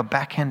is kind of a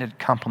backhanded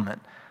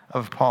compliment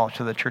of Paul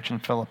to the church in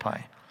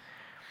Philippi.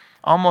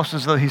 Almost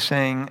as though he's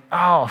saying,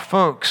 "Oh,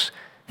 folks,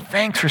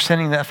 thanks for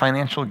sending that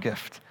financial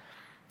gift.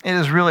 It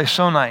is really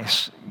so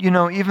nice. You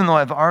know, even though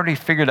I've already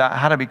figured out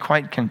how to be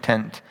quite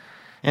content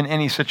in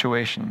any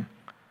situation,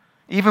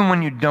 even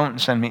when you don't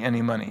send me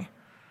any money.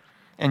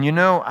 And you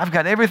know, I've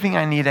got everything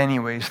I need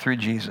anyways through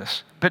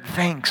Jesus, but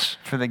thanks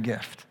for the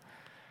gift."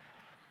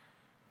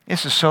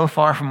 This is so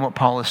far from what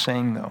Paul is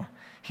saying, though.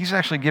 He's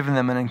actually given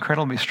them an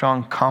incredibly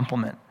strong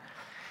compliment.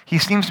 He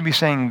seems to be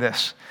saying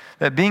this,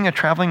 that being a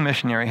traveling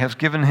missionary has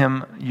given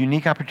him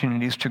unique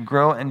opportunities to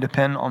grow and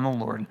depend on the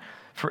Lord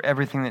for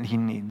everything that he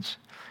needs.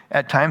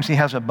 At times he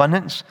has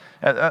abundance,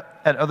 at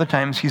other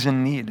times he's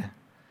in need.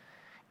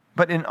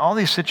 But in all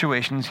these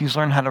situations, he's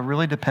learned how to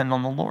really depend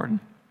on the Lord.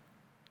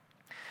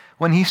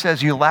 When he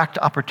says you lacked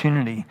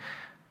opportunity,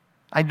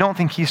 I don't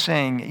think he's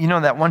saying, you know,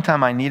 that one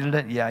time I needed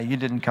it, yeah, you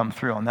didn't come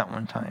through on that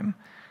one time.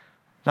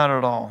 Not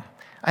at all.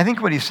 I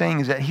think what he's saying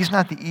is that he's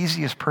not the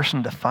easiest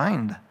person to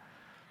find.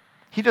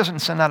 He doesn't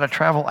send out a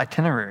travel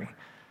itinerary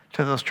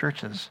to those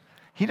churches.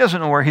 He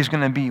doesn't know where he's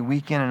going to be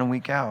week in and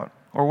week out,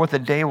 or what the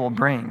day will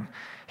bring.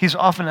 He's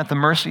often at the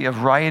mercy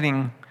of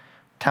rioting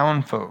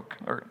townfolk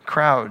or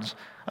crowds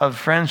of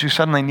friends who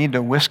suddenly need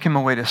to whisk him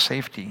away to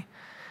safety.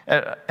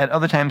 At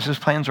other times, his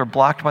plans are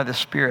blocked by the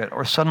Spirit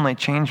or suddenly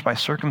changed by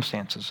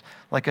circumstances,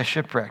 like a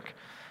shipwreck.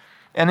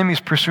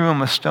 Enemies pursue him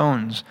with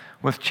stones,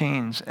 with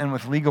chains, and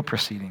with legal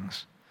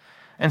proceedings.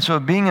 And so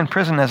being in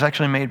prison has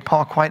actually made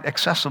Paul quite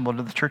accessible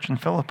to the church in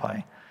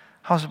Philippi.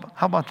 How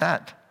about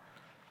that?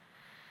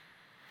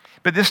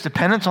 But this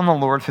dependence on the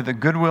Lord through the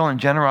goodwill and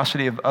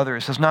generosity of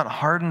others has not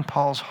hardened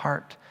Paul's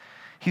heart.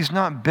 He's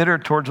not bitter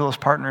towards those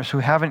partners who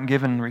haven't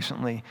given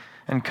recently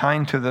and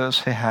kind to those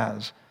who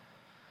has.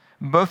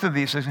 Both of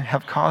these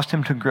have caused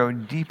him to grow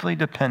deeply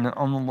dependent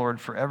on the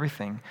Lord for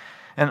everything,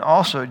 and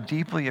also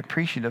deeply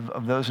appreciative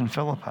of those in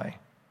Philippi.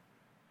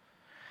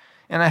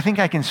 And I think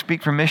I can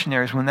speak for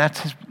missionaries when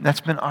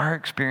that's been our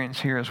experience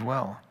here as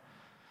well.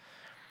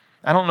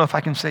 I don't know if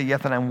I can say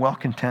yet that I'm well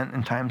content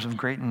in times of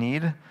great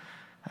need,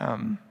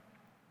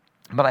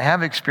 but I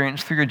have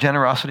experienced through your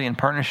generosity and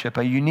partnership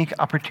a unique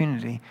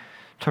opportunity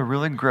to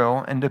really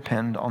grow and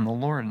depend on the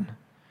Lord.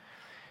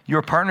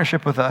 Your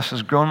partnership with us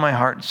has grown my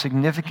heart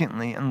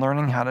significantly in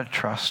learning how to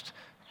trust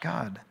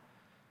God.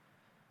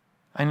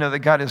 I know that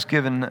God has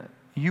given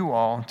you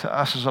all to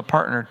us as a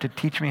partner to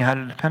teach me how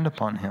to depend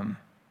upon him.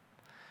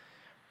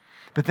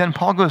 But then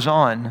Paul goes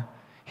on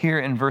here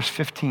in verse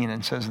 15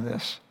 and says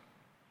this: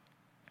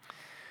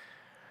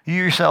 "You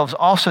yourselves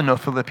also know,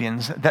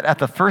 Philippians, that at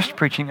the first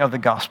preaching of the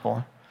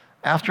gospel,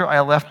 after I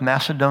left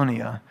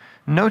Macedonia,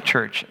 no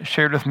church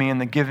shared with me in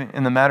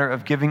the matter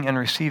of giving and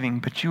receiving,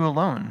 but you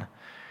alone.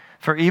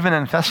 For even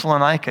in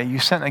Thessalonica, you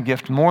sent a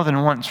gift more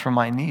than once for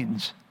my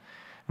needs.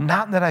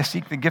 Not that I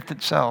seek the gift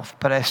itself,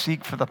 but I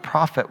seek for the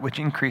profit which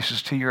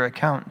increases to your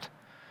account.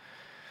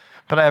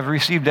 But I have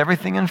received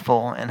everything in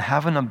full and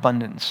have an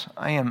abundance.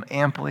 I am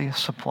amply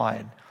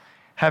supplied,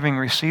 having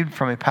received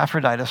from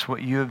Epaphroditus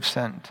what you have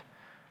sent,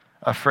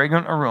 a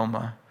fragrant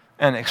aroma,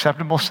 an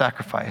acceptable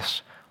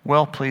sacrifice,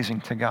 well-pleasing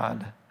to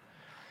God.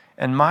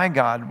 And my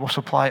God will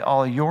supply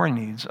all your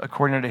needs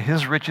according to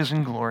his riches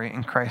and glory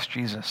in Christ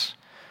Jesus.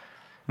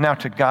 Now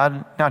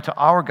to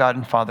our God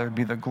and Father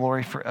be the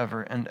glory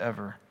forever and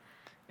ever.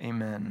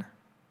 Amen."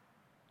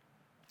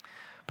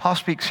 Paul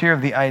speaks here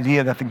of the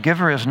idea that the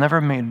giver is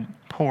never made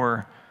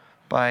poor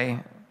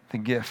by the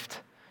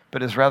gift,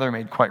 but is rather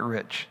made quite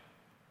rich.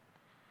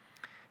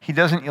 He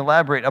doesn't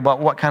elaborate about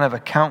what kind of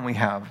account we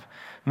have,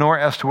 nor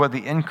as to what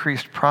the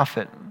increased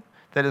profit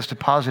that is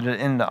deposited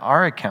into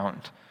our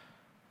account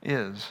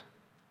is.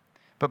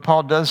 But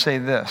Paul does say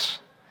this: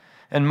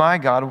 "And my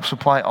God will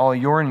supply all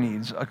your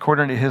needs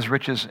according to his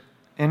riches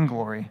in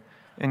glory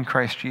in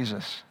Christ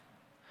Jesus."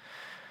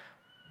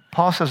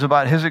 Paul says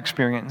about his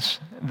experience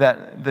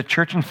that the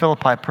church in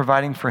Philippi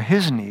providing for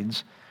his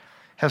needs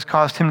has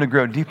caused him to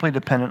grow deeply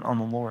dependent on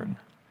the Lord.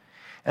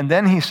 And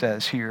then he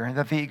says here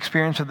that the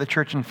experience of the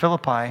church in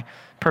Philippi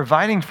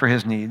providing for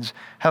his needs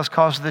has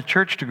caused the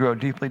church to grow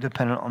deeply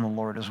dependent on the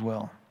Lord as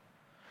well.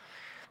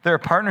 Their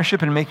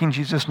partnership in making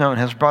Jesus known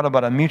has brought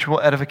about a mutual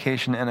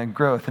edification and a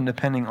growth in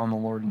depending on the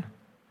Lord.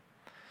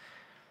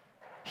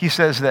 He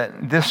says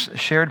that this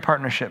shared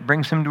partnership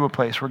brings him to a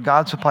place where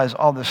God supplies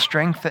all the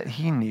strength that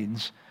he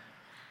needs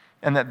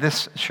and that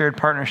this shared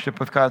partnership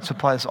with God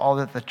supplies all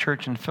that the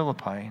church in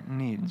Philippi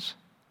needs.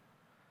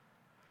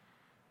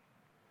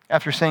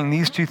 After saying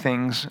these two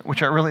things,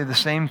 which are really the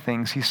same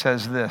things, he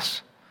says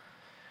this: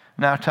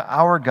 "Now to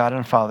our God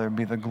and Father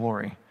be the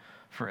glory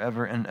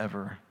forever and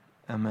ever.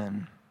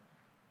 Amen."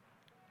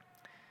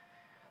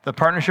 The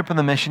partnership of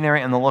the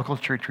missionary and the local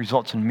church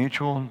results in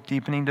mutual,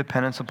 deepening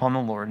dependence upon the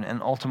Lord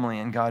and ultimately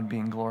in God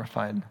being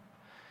glorified.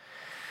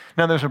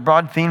 Now, there's a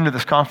broad theme to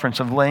this conference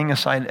of laying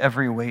aside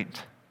every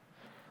weight.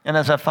 And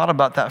as I've thought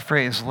about that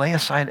phrase, lay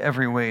aside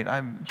every weight,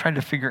 I've tried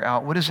to figure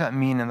out what does that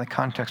mean in the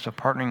context of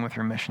partnering with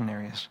your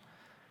missionaries.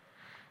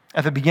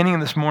 At the beginning of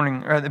this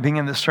morning, or at the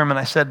beginning of this sermon,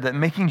 I said that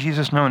making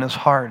Jesus known is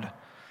hard.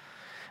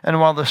 And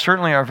while there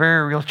certainly are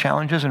very real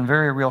challenges and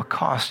very real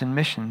costs in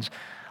missions,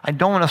 I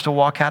don't want us to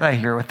walk out of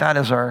here with that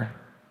as our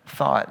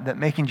thought, that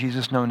making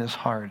Jesus known is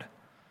hard.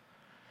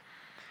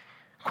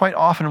 Quite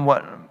often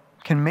what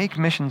can make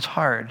missions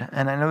hard,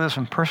 and I know this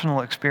from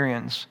personal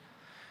experience,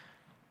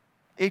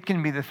 it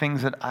can be the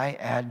things that I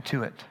add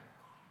to it,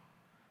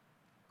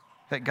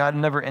 that God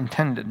never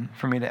intended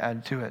for me to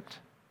add to it.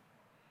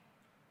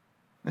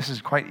 This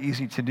is quite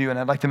easy to do, and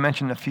I'd like to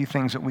mention a few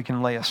things that we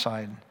can lay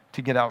aside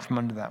to get out from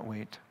under that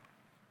weight.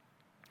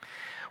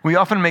 We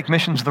often make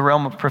missions the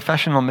realm of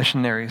professional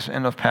missionaries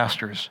and of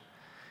pastors,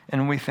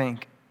 and we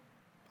think,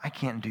 I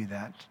can't do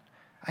that.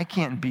 I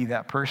can't be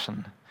that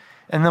person.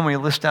 And then we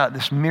list out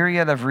this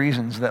myriad of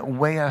reasons that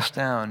weigh us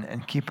down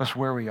and keep us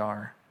where we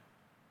are.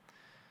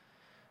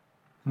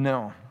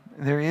 No,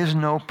 there is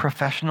no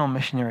professional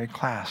missionary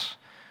class.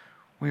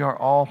 We are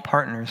all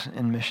partners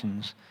in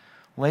missions.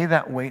 Lay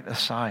that weight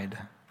aside.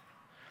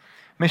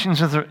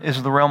 Missions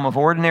is the realm of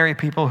ordinary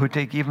people who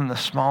take even the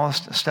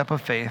smallest step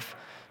of faith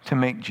to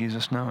make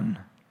Jesus known.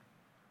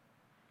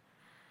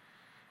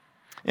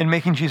 In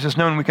making Jesus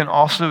known, we can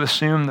also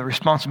assume the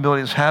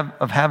responsibilities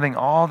of having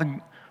all the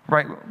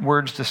right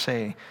words to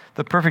say,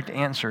 the perfect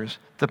answers,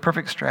 the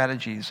perfect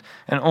strategies,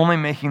 and only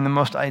making the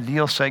most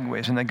ideal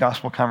segues in the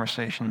gospel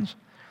conversations.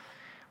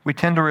 We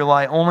tend to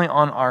rely only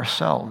on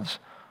ourselves,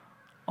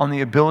 on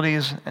the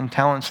abilities and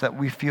talents that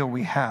we feel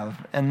we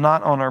have, and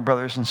not on our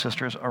brothers and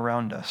sisters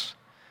around us.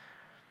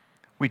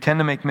 We tend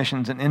to make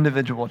missions an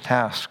individual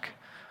task.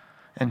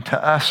 And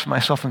to us,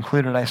 myself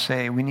included, I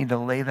say we need to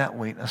lay that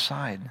weight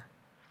aside.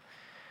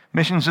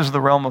 Missions is the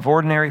realm of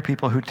ordinary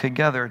people who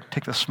together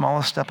take the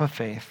smallest step of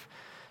faith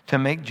to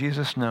make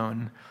Jesus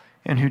known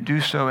and who do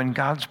so in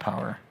God's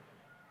power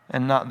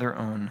and not their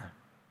own.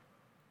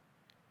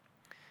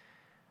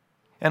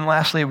 And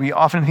lastly, we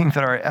often think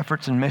that our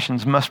efforts in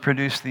missions must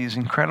produce these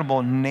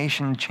incredible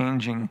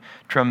nation-changing,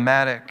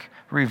 dramatic,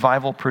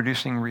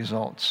 revival-producing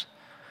results.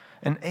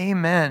 And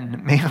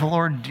amen, may the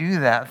Lord do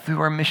that through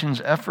our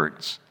missions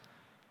efforts.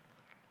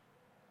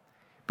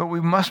 But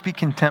we must be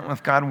content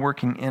with God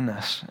working in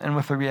us and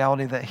with the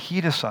reality that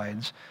He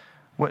decides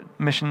what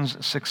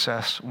missions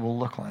success will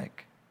look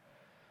like.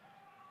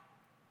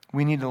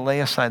 We need to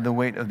lay aside the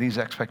weight of these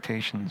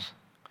expectations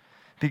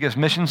because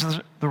missions is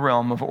the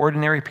realm of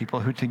ordinary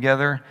people who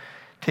together,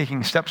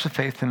 taking steps of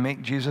faith to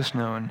make Jesus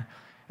known,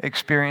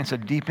 experience a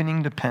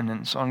deepening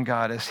dependence on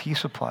God as He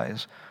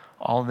supplies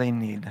all they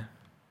need.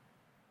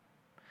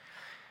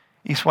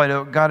 East White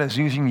Oak, God is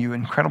using you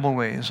in incredible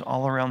ways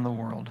all around the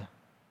world.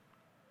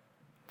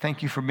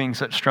 Thank you for being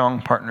such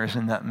strong partners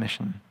in that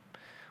mission.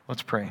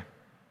 Let's pray.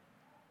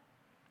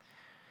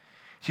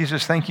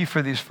 Jesus, thank you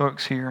for these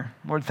folks here.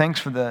 Lord, thanks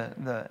for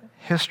the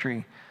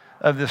history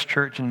of this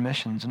church and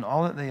missions and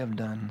all that they have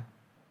done.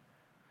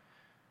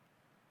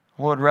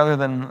 Lord, rather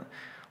than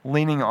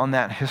leaning on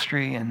that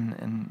history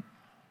and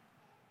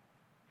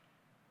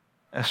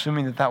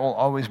assuming that that will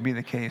always be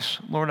the case,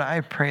 Lord,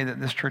 I pray that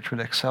this church would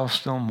excel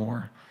still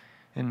more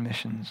in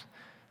missions,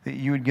 that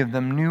you would give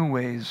them new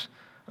ways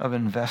of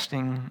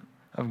investing,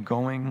 of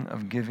going,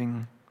 of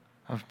giving,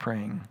 of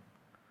praying.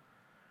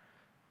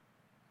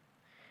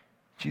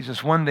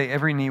 Jesus, one day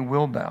every knee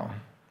will bow.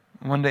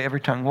 One day every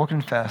tongue will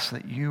confess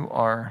that you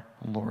are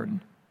Lord.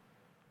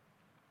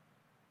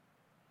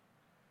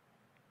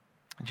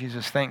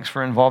 Jesus, thanks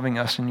for involving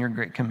us in your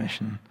great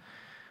commission.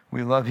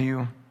 We love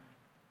you.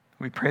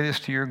 We pray this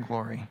to your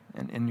glory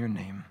and in your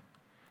name.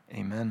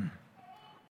 Amen.